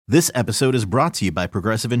This episode is brought to you by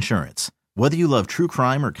Progressive Insurance. Whether you love true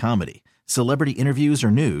crime or comedy, celebrity interviews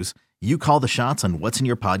or news, you call the shots on what's in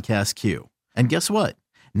your podcast queue. And guess what?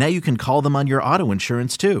 Now you can call them on your auto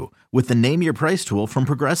insurance too with the Name Your Price tool from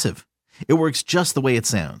Progressive. It works just the way it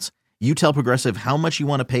sounds. You tell Progressive how much you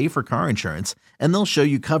want to pay for car insurance, and they'll show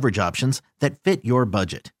you coverage options that fit your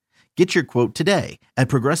budget. Get your quote today at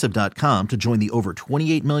Progressive.com to join the over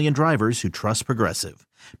 28 million drivers who trust Progressive.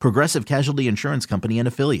 Progressive Casualty Insurance Company and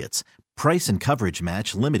Affiliates. Price and coverage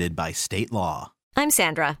match limited by state law. I'm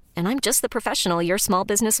Sandra, and I'm just the professional your small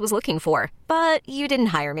business was looking for. But you didn't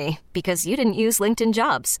hire me because you didn't use LinkedIn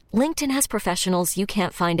Jobs. LinkedIn has professionals you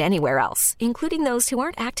can't find anywhere else, including those who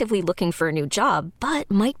aren't actively looking for a new job, but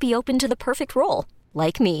might be open to the perfect role,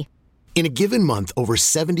 like me. In a given month, over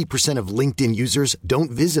 70% of LinkedIn users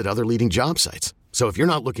don't visit other leading job sites. So if you're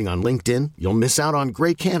not looking on LinkedIn, you'll miss out on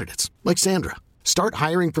great candidates like Sandra. Start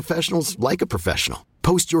hiring professionals like a professional.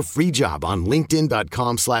 Post your free job on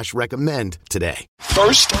linkedin.com/recommend today.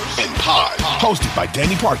 First and Pod, hosted by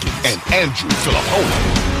Danny Parkins and Andrew Filippone.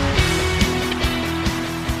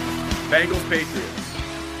 Bengals Patriots.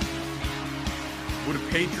 Would a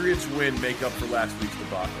Patriots win make up for last week's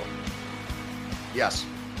debacle? Yes.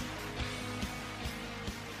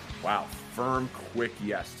 Wow. Firm, quick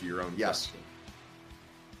yes to your own yes.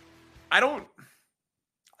 question.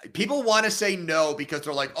 People want to say no because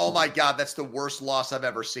they're like, oh my God, that's the worst loss I've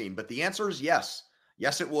ever seen. But the answer is yes.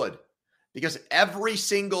 Yes, it would. Because every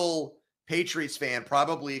single Patriots fan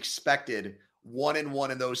probably expected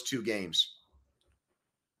 1-1 in those two games.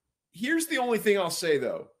 Here's the only thing I'll say,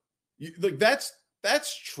 though. That's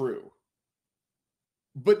true.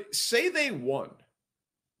 But say they won.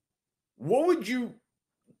 What would you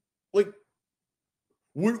like?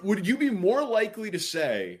 Would you be more likely to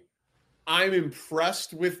say, I'm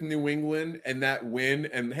impressed with New England and that win,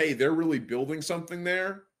 and hey, they're really building something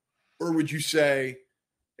there? Or would you say,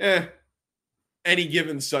 any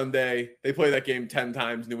given Sunday, they play that game 10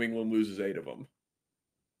 times, New England loses 8 of them?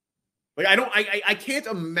 Like, I can't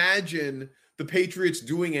imagine the Patriots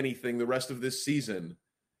doing anything the rest of this season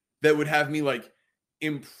that would have me like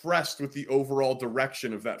impressed with the overall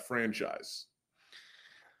direction of that franchise.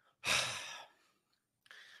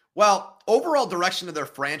 Well, overall direction of their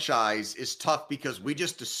franchise is tough because we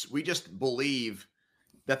just believe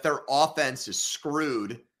that their offense is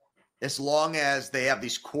screwed as long as they have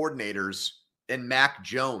these coordinators and Mac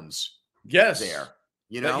Jones there.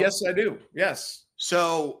 You know? Yes, I do. Yes.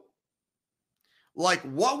 So, like,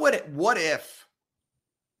 what if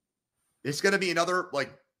it's going to be another,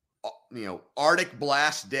 like, Arctic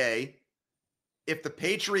blast day if the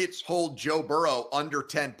Patriots hold Joe Burrow under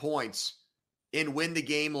 10 points and win the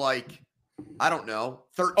game like, I don't know,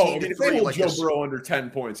 13-3. If they hold Joe Burrow under 10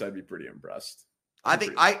 points, I'd be pretty impressed. I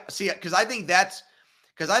think that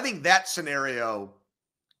scenario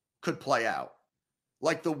could play out.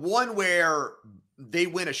 Like the one where they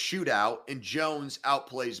win a shootout and Jones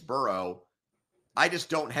outplays Burrow, I just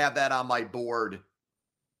don't have that on my board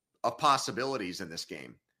of possibilities in this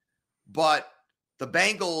game. But the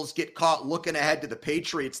Bengals get caught looking ahead to the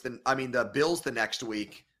Patriots, the Bills the next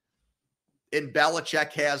week. And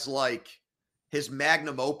Belichick has like his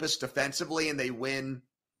magnum opus defensively, and they win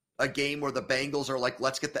a game where the Bengals are like,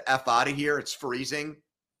 let's get the F out of here. It's freezing.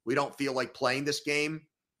 We don't feel like playing this game.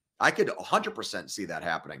 I could 100% see that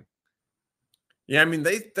happening. Yeah, I mean,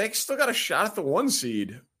 they still got a shot at the 1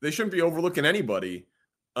 seed. They shouldn't be overlooking anybody.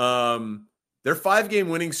 Their 5-game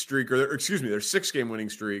winning streak, their 6-game winning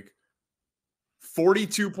streak,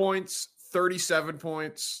 42 points, 37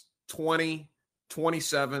 points, 20,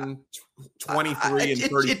 27, 23, and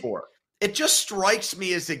 34. It just strikes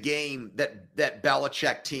me as a game that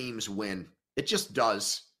Belichick teams win. It just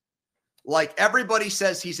does. Like, everybody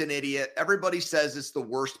says he's an idiot. Everybody says it's the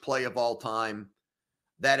worst play of all time,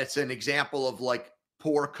 that it's an example of, like,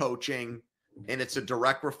 poor coaching, and it's a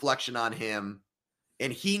direct reflection on him.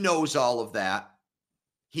 And he knows all of that.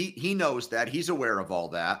 He knows that. He's aware of all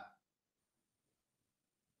that.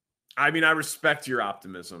 I mean, I respect your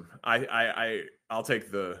optimism. I'll take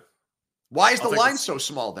the. Why is the line so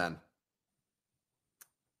small then?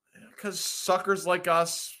 Because suckers like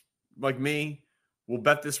us, like me, will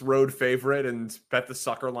bet this road favorite and bet the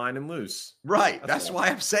sucker line and lose. Right. That's why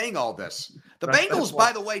I'm saying all this. The Bengals,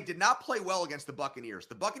 by the way, did not play well against the Buccaneers.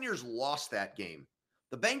 The Buccaneers lost that game.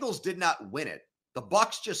 The Bengals did not win it. The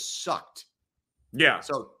Bucs just sucked. Yeah.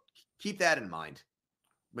 So keep that in mind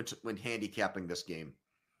when handicapping this game.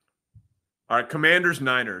 All right, Commanders,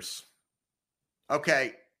 Niners.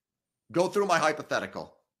 Okay, go through my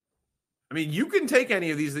hypothetical. I mean, you can take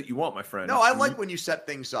any of these that you want, my friend. No, I like when you set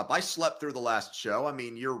things up. I slept through the last show. I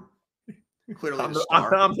mean, Clearly the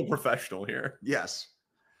star. I'm the professional here. Yes.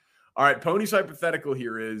 All right, Pony's hypothetical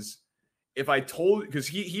here is, if I told, because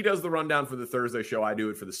he does the rundown for the Thursday show, I do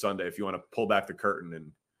it for the Sunday, if you want to pull back the curtain,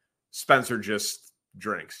 and Spencer just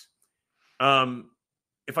drinks.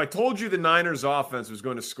 If I told you the Niners offense was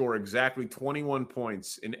going to score exactly 21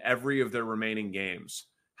 points in every of their remaining games,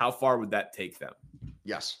 how far would that take them?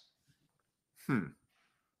 Yes.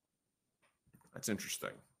 That's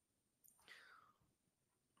interesting.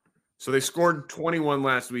 So they scored 21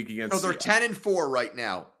 last week against. So they're 10-4 right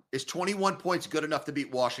now. Is 21 points good enough to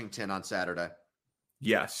beat Washington on Saturday?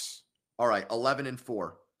 Yes. All right,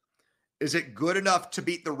 11-4. Is it good enough to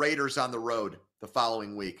beat the Raiders on the road the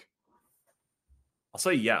following week? I'll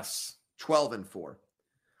say yes. 12-4.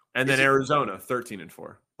 And then Arizona,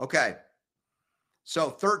 13-4. Okay. So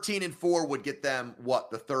 13-4 would get them what?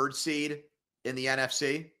 The 3rd seed in the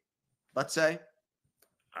NFC, let's say?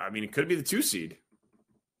 I mean, it could be the 2 seed.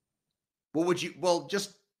 What would you? Well,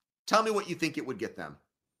 just tell me what you think it would get them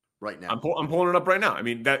right now. I'm pulling it up right now. I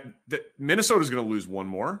mean, that Minnesota's going to lose one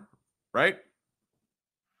more, right?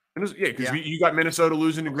 Yeah, because you got Minnesota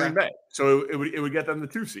losing to Green Bay, so it would get them the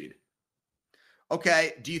 2 seed.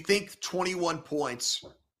 Okay. Do you think 21 points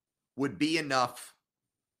would be enough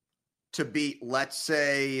to beat, let's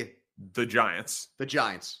say, the Giants? The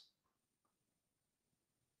Giants.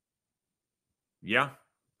 Yeah.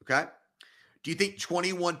 Okay. Do you think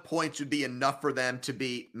 21 points would be enough for them to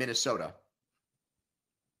beat Minnesota?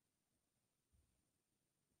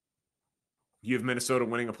 You have Minnesota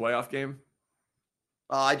winning a playoff game?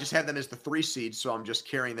 I just have them as the 3 seed, so I'm just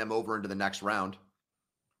carrying them over into the next round.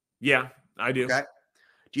 Yeah, I do. Okay.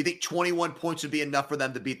 Do you think 21 points would be enough for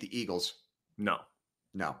them to beat the Eagles? No.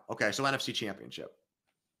 Okay, so NFC Championship.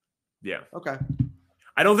 Yeah. Okay.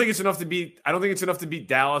 I don't think it's enough to beat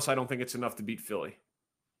Dallas. I don't think it's enough to beat Philly.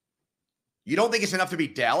 You don't think it's enough to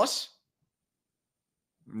beat Dallas?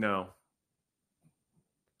 No.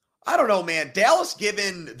 I don't know, man. Dallas,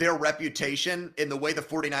 given their reputation in the way the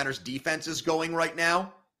 49ers defense is going right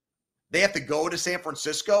now, they have to go to San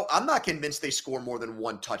Francisco. I'm not convinced they score more than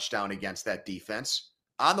 1 touchdown against that defense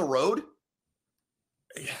on the road.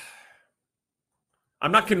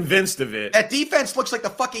 I'm not convinced of it. That defense looks like the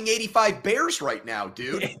fucking 85 Bears right now,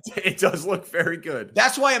 dude. It does look very good.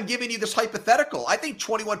 That's why I'm giving you this hypothetical. I think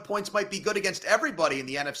 21 points might be good against everybody in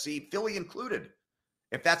the NFC, Philly included,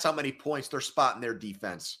 if that's how many points they're spotting their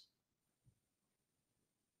defense.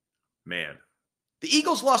 Man. The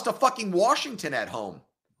Eagles lost to fucking Washington at home.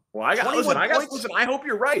 Well, I hope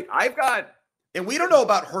you're right. And we don't know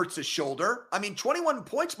about Hurts' shoulder. I mean, 21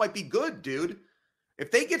 points might be good, dude. If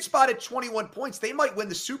they get spotted 21 points, they might win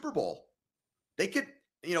the Super Bowl. They could,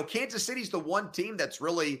 Kansas City's the one team that's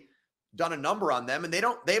really done a number on them, and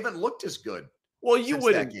they haven't looked as good. Well, you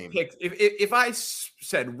wouldn't pick if I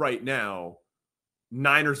said right now,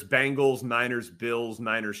 Niners Bengals, Niners Bills,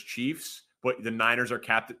 Niners Chiefs, but the Niners are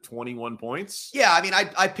capped at 21 points. Yeah, I mean,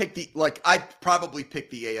 I'd probably pick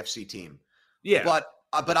the AFC team. Yeah, but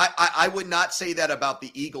I would not say that about the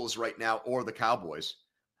Eagles right now or the Cowboys.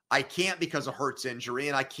 I can't because of Hurts' injury,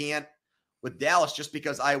 and I can't with Dallas just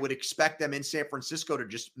because I would expect them in San Francisco to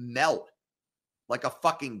just melt like a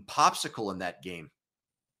fucking popsicle in that game.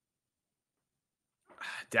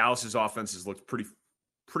 Dallas's offense has looked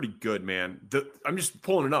pretty good, man. I'm just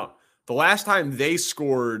pulling it up. The last time they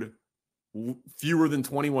scored fewer than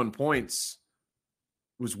 21 points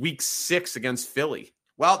was week 6 against Philly.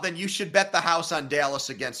 Well, then you should bet the house on Dallas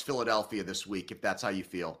against Philadelphia this week if that's how you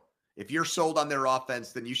feel. If you're sold on their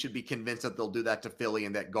offense, then you should be convinced that they'll do that to Philly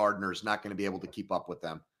and that Gardner's not going to be able to keep up with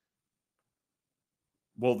them.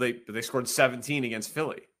 Well, they scored 17 against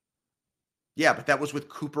Philly. Yeah, but that was with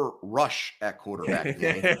Cooper Rush at quarterback.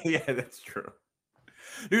 Yeah, that's true.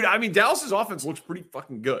 Dude, I mean, Dallas's offense looks pretty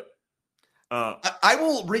fucking good. I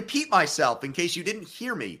will repeat myself in case you didn't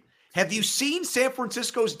hear me. Have you seen San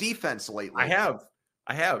Francisco's defense lately? I have.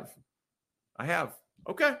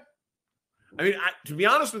 Okay. I mean, to be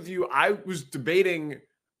honest with you, I was debating.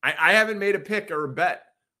 I haven't made a pick or a bet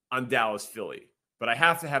on Dallas Philly, but I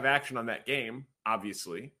have to have action on that game,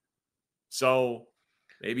 obviously. So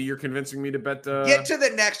maybe you're convincing me to bet. Get to the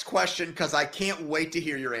next question because I can't wait to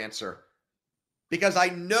hear your answer. Because I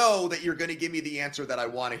know that you're going to give me the answer that I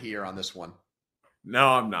want to hear on this one. No,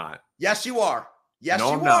 I'm not. Yes, you are. Yes,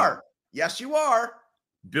 you are. Yes, you are.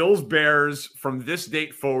 Bills, Bears, from this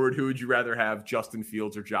date forward, who would you rather have, Justin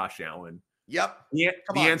Fields or Josh Allen? Yep. The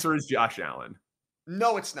answer is Josh Allen.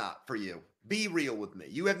 No, it's not for you. Be real with me.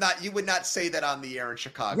 You would not say that on the air in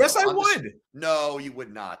Chicago. Yes, I would. No, you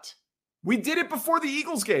would not. We did it before the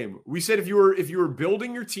Eagles game. We said if you were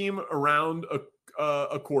building your team around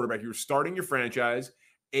a quarterback, you were starting your franchise,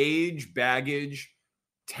 age, baggage,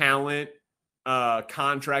 talent,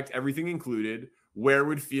 contract, everything included, where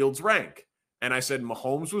would Fields rank? And I said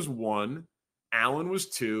Mahomes was 1, Allen was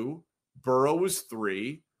 2, Burrow was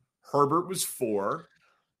 3, Herbert was 4.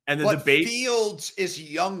 And the debate, Fields is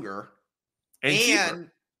younger and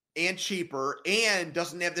cheaper and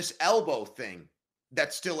doesn't have this elbow thing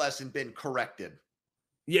that still hasn't been corrected.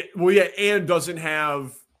 Yeah, well, yeah, and doesn't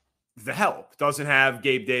have the help. Doesn't have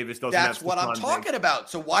Gabe Davis. That's what I'm talking about.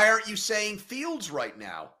 So why aren't you saying Fields right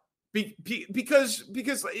now? Because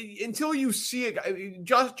until you see it,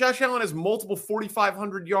 Josh Allen has multiple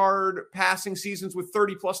 4,500-yard passing seasons with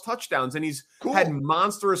 30-plus touchdowns, and he's had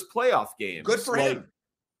monstrous playoff games. Good for him.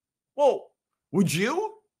 Well, would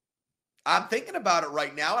you? I'm thinking about it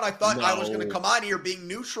right now, and I thought I was going to come on here being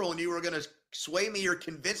neutral, and you were going to sway me or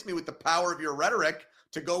convince me with the power of your rhetoric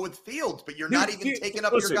to go with Fields, but you're not even taking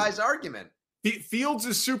up your guy's argument. Fields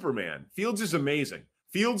is Superman. Fields is amazing.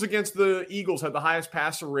 Fields against the Eagles had the highest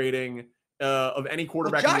passer rating of any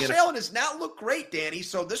quarterback. Josh Allen has not looked great, Danny,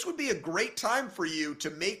 so this would be a great time for you to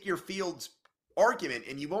make your Fields argument,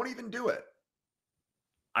 and you won't even do it.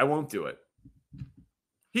 I won't do it.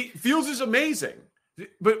 Fields is amazing.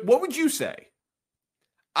 But what would you say?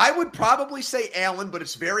 I would probably say Allen, but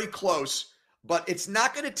it's very close. But it's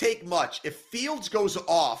not going to take much. If Fields goes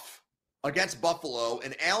off against Buffalo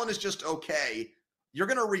and Allen is just okay, you're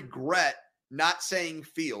going to regret not saying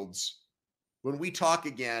Fields when we talk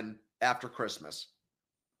again after Christmas.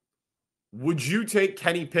 Would you take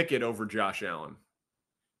Kenny Pickett over Josh Allen?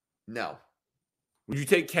 No. Would you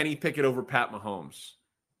take Kenny Pickett over Pat Mahomes?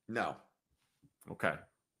 No. Okay.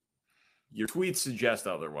 Your tweets suggest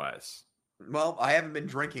otherwise. Well, I haven't been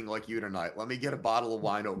drinking like you tonight. Let me get a bottle of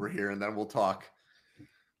wine over here, and then we'll talk.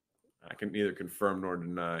 I can neither confirm nor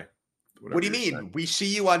deny. What do you mean? Saying. We see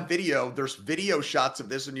you on video. There's video shots of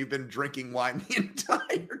this, and you've been drinking wine the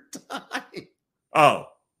entire time. Oh,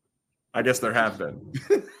 I guess there have been.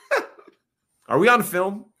 Are we on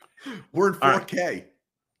film? We're in 4K.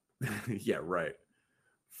 Right. Yeah, right.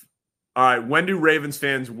 All right. When do Ravens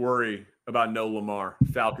fans worry about no Lamar?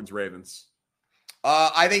 Falcons, Ravens.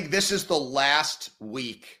 I think this is the last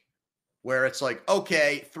week where it's like,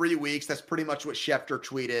 okay, 3 weeks. That's pretty much what Schefter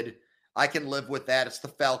tweeted. I can live with that. It's the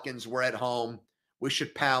Falcons. We're at home. We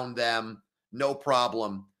should pound them. No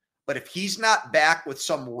problem. But if he's not back with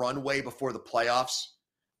some runway before the playoffs,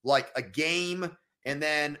 like a game, and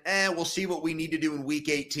then we'll see what we need to do in week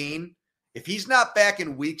 18. If he's not back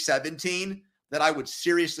in week 17, then I would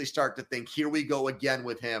seriously start to think, here we go again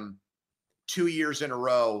with him 2 years in a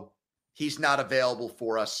row. He's not available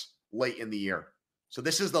for us late in the year. So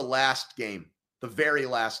this is the last game, the very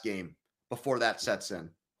last game before that sets in.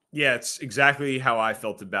 Yeah, it's exactly how I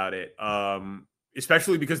felt about it.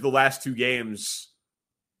 Especially because the last 2 games,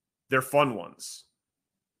 they're fun ones.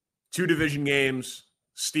 2 division games,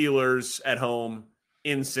 Steelers at home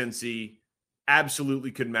in Cincy,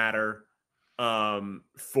 absolutely could matter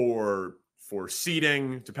for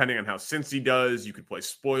seeding, depending on how Cincy does. You could play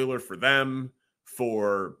spoiler for them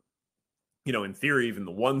for, in theory, even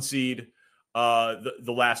the 1 seed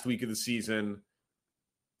the last week of the season.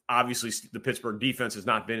 Obviously, the Pittsburgh defense has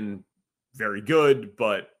not been very good,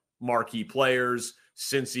 but marquee players.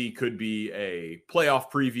 Cincy could be a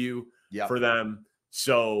playoff preview for them.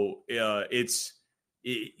 So it's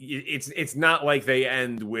not like they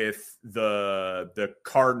end with the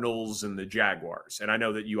Cardinals and the Jaguars. And I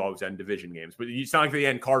know that you always end division games, but it's not like they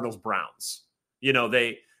end Cardinals Browns.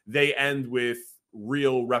 They end with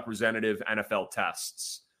real representative NFL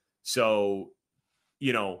tests. So,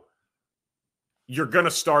 you're going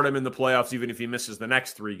to start him in the playoffs, even if he misses the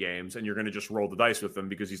next 3 games, and you're going to just roll the dice with him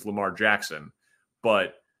because he's Lamar Jackson.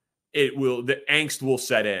 But the angst will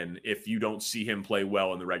set in if you don't see him play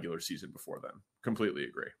well in the regular season before then. Completely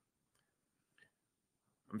agree.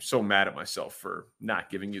 I'm so mad at myself for not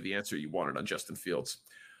giving you the answer you wanted on Justin Fields.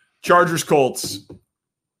 Chargers, Colts.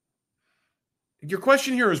 Your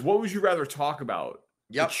question here is, what would you rather talk about?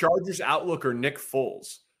 The Chargers outlook or Nick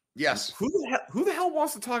Foles? Yes. Who the hell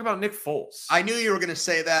wants to talk about Nick Foles? I knew you were going to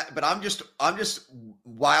say that, but I'm just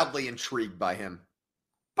wildly intrigued by him.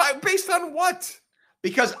 Based on what?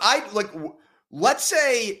 Because let's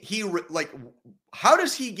say how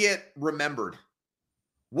does he get remembered?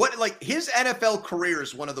 What, his NFL career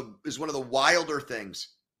is one of the wilder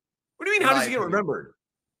things. What do you mean? How does he get remembered?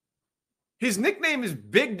 His nickname is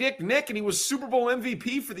Big Dick Nick, and he was Super Bowl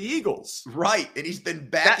MVP for the Eagles. Right, and he's been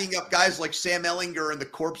backing up guys like Sam Ehlinger and the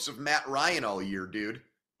corpse of Matt Ryan all year, dude.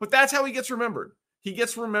 But that's how he gets remembered. He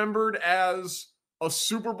gets remembered as a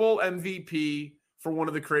Super Bowl MVP for one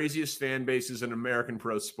of the craziest fan bases in American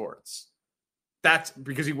pro sports. That's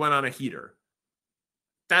because he went on a heater.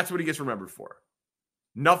 That's what he gets remembered for.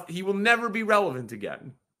 He will never be relevant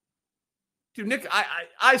again. Dude, Nick,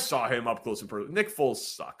 I saw him up close and personal. Nick Foles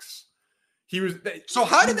sucks. So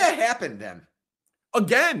how did that happen then?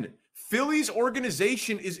 Again, Philly's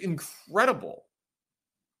organization is incredible.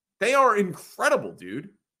 They are incredible, dude.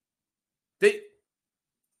 They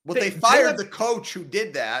fired the coach who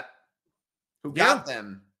did that, who got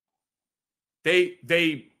them. They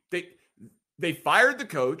fired the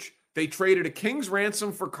coach. They traded a king's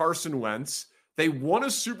ransom for Carson Wentz. They won a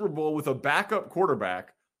Super Bowl with a backup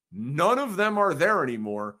quarterback. None of them are there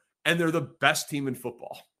anymore, and they're the best team in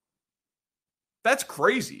football. That's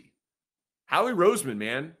crazy. Howie Roseman,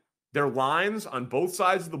 man, their lines on both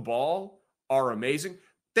sides of the ball are amazing.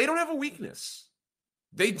 They don't have a weakness.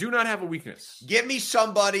 They do not have a weakness. Give me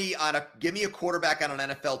a quarterback on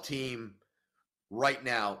an NFL team right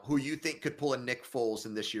now who you think could pull a Nick Foles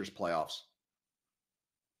in this year's playoffs.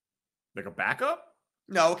 Like a backup?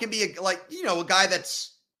 No, it can be a guy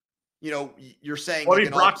that's, you're saying. Well,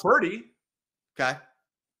 Brock Purdy. Okay.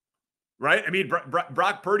 Right? I mean,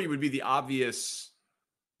 Brock Purdy would be the obvious,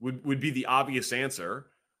 would be the obvious answer.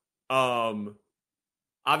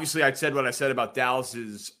 Obviously, I said what I said about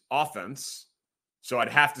Dallas's offense, so I'd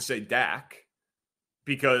have to say Dak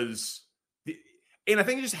because, and I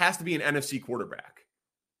think it just has to be an NFC quarterback.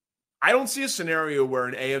 I don't see a scenario where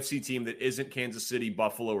an AFC team that isn't Kansas City,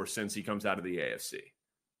 Buffalo, or Cincy comes out of the AFC.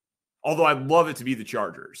 Although I'd love it to be the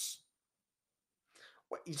Chargers.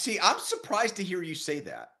 See, I'm surprised to hear you say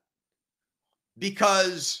that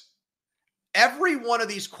because every one of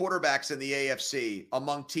these quarterbacks in the AFC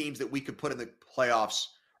among teams that we could put in the playoffs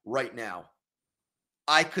right now,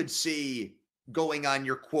 I could see going on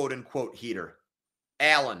your quote unquote heater.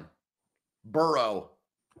 Allen, Burrow,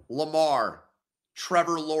 Lamar,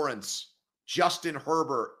 Trevor Lawrence, Justin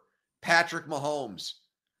Herbert, Patrick Mahomes.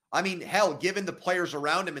 I mean, hell, given the players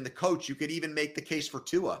around him and the coach, you could even make the case for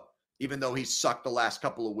Tua, even though he's sucked the last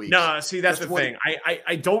couple of weeks. No, see, that's the thing.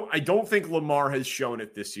 I don't think Lamar has shown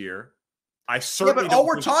it this year. I certainly but all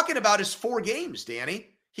we're talking about is 4 games, Danny.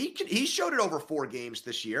 He showed it over 4 games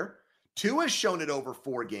this year. Tua has shown it over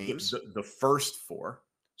 4 games. The first 4.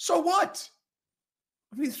 So what?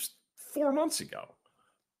 I mean, 4 months ago.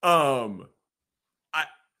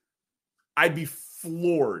 I'd be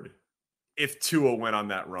floored if Tua went on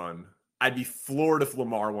that run. I'd be floored if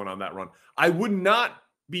Lamar went on that run. I would not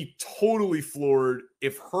be totally floored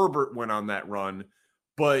if Herbert went on that run,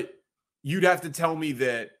 but you'd have to tell me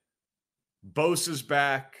that Bosa's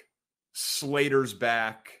back, Slater's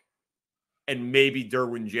back, and maybe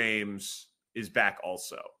Derwin James is back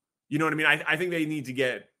also. You know what I mean? I think they need to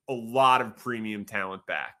get a lot of premium talent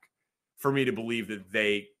back for me to believe that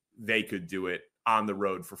they could do it on the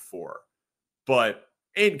road for 4. But,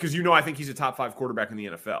 and because I think he's a top 5 quarterback in the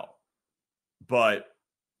NFL. But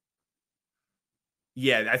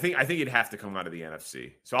yeah, I think it'd have to come out of the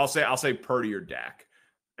NFC. So I'll say Purdy or Dak.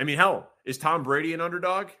 I mean, hell, is Tom Brady an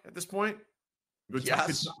underdog at this point?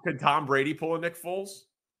 Yes. Could Tom Brady pull a Nick Foles?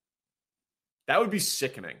 That would be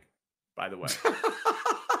sickening, by the way.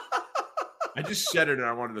 I just said it and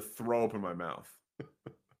I wanted to throw up in my mouth.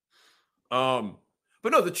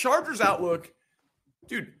 But no, the Chargers outlook,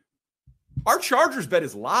 dude, our Chargers bet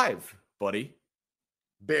is live, buddy.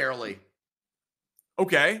 Barely.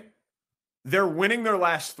 Okay. They're winning their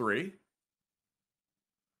last 3.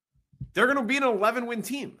 They're going to be an 11-win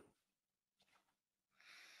team.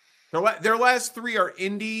 Their last 3 are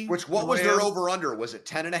Indy. What was their over-under? Was it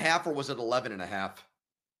 10.5 or was it 11.5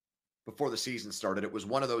 before the season started? It was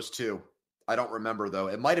one of those 2. I don't remember, though.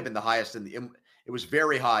 It might have been the highest it was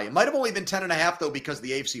very high. It might have only been 10.5, though, because of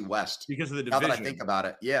the AFC West. Because of the division. Now that I think about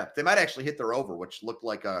it. Yeah. They might actually hit their over, which looked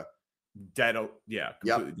like a dead. Yeah.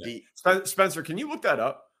 Yep. Dead. Spencer, can you look that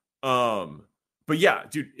up? But yeah,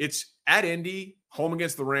 dude, it's at Indy, home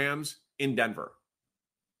against the Rams in Denver.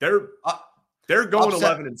 They're going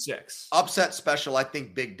 11-6. Upset special. I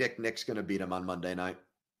think Big Dick Nick's going to beat him on Monday night.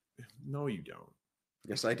 No, you don't.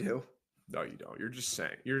 Yes, I do. No, you don't. You're just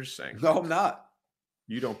saying. No, I'm not.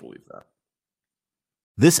 You don't believe that.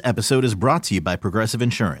 This episode is brought to you by Progressive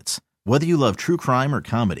Insurance. Whether you love true crime or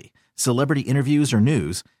comedy, celebrity interviews or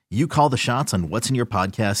news, you call the shots on what's in your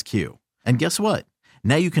podcast queue. And guess what?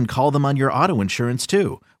 Now you can call them on your auto insurance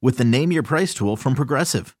too with the Name Your Price tool from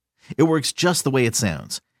Progressive. It works just the way it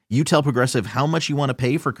sounds. You tell Progressive how much you want to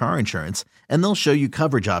pay for car insurance, and they'll show you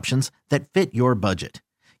coverage options that fit your budget.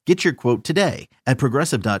 Get your quote today at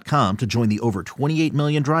Progressive.com to join the over 28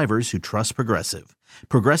 million drivers who trust Progressive.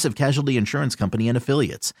 Progressive Casualty Insurance Company and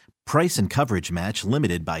Affiliates. Price and coverage match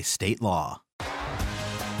limited by state law.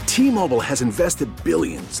 T-Mobile has invested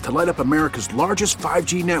billions to light up America's largest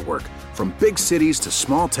 5G network, from big cities to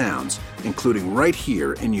small towns, including right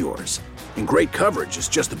here in yours. And great coverage is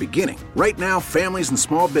just the beginning. Right now, families and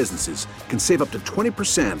small businesses can save up to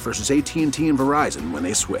 20% versus AT&T and Verizon when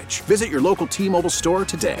they switch. Visit your local T-Mobile store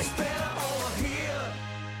today.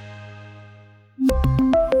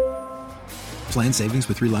 Plan savings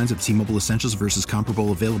with 3 lines of T-Mobile Essentials versus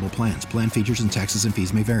comparable available plans. Plan features and taxes and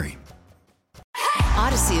fees may vary.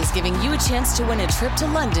 Odyssey is giving you a chance to win a trip to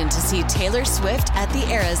London to see Taylor Swift at the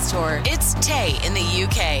Eras Tour. It's Tay in the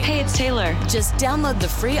UK. Hey, it's Taylor. Just download the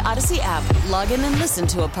free Odyssey app, log in and listen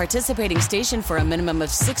to a participating station for a minimum of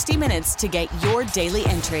 60 minutes to get your daily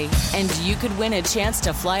entry. And you could win a chance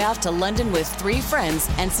to fly off to London with 3 friends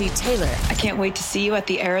and see Taylor. I can't wait to see you at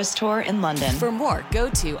the Eras Tour in London. For more, go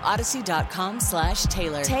to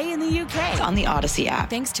odyssey.com/Taylor. Tay in the UK. It's on the Odyssey app.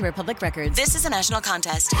 Thanks to Republic Records. This is a national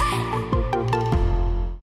contest.